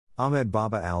Ahmed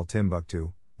Baba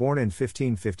al-Timbuktu, born in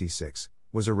 1556,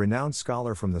 was a renowned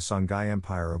scholar from the Songhai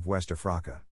Empire of West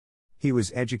Africa. He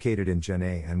was educated in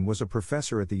Janneh and was a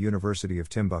professor at the University of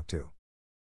Timbuktu.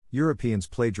 Europeans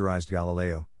plagiarized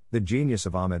Galileo, the genius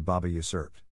of Ahmed Baba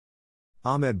usurped.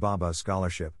 Ahmed Baba's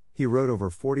scholarship, he wrote over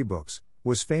 40 books,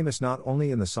 was famous not only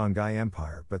in the Songhai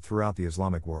Empire but throughout the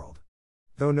Islamic world.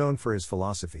 Though known for his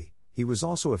philosophy, he was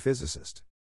also a physicist.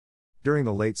 During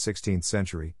the late 16th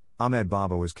century, Ahmed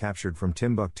Baba was captured from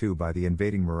Timbuktu by the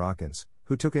invading Moroccans,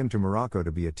 who took him to Morocco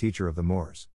to be a teacher of the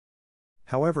Moors.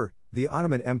 However, the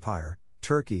Ottoman Empire,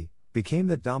 Turkey, became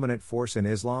the dominant force in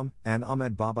Islam, and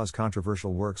Ahmed Baba's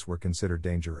controversial works were considered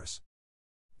dangerous.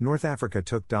 North Africa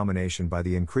took domination by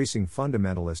the increasing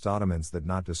fundamentalist Ottomans that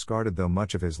not discarded, though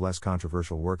much of his less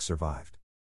controversial work survived.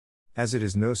 As it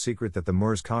is no secret that the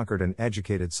Moors conquered and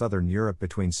educated southern Europe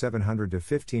between 700 to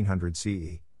 1500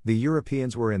 CE, the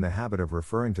Europeans were in the habit of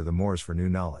referring to the Moors for new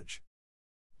knowledge.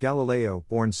 Galileo,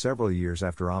 born several years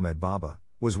after Ahmed Baba,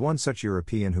 was one such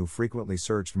European who frequently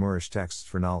searched Moorish texts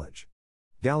for knowledge.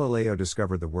 Galileo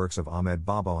discovered the works of Ahmed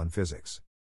Baba on physics.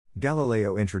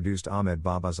 Galileo introduced Ahmed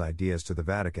Baba's ideas to the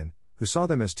Vatican, who saw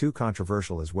them as too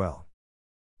controversial as well.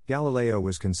 Galileo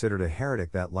was considered a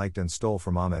heretic that liked and stole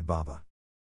from Ahmed Baba.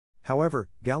 However,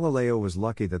 Galileo was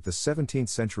lucky that the 17th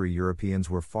century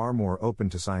Europeans were far more open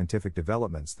to scientific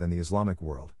developments than the Islamic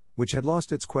world, which had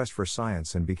lost its quest for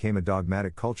science and became a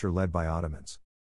dogmatic culture led by Ottomans.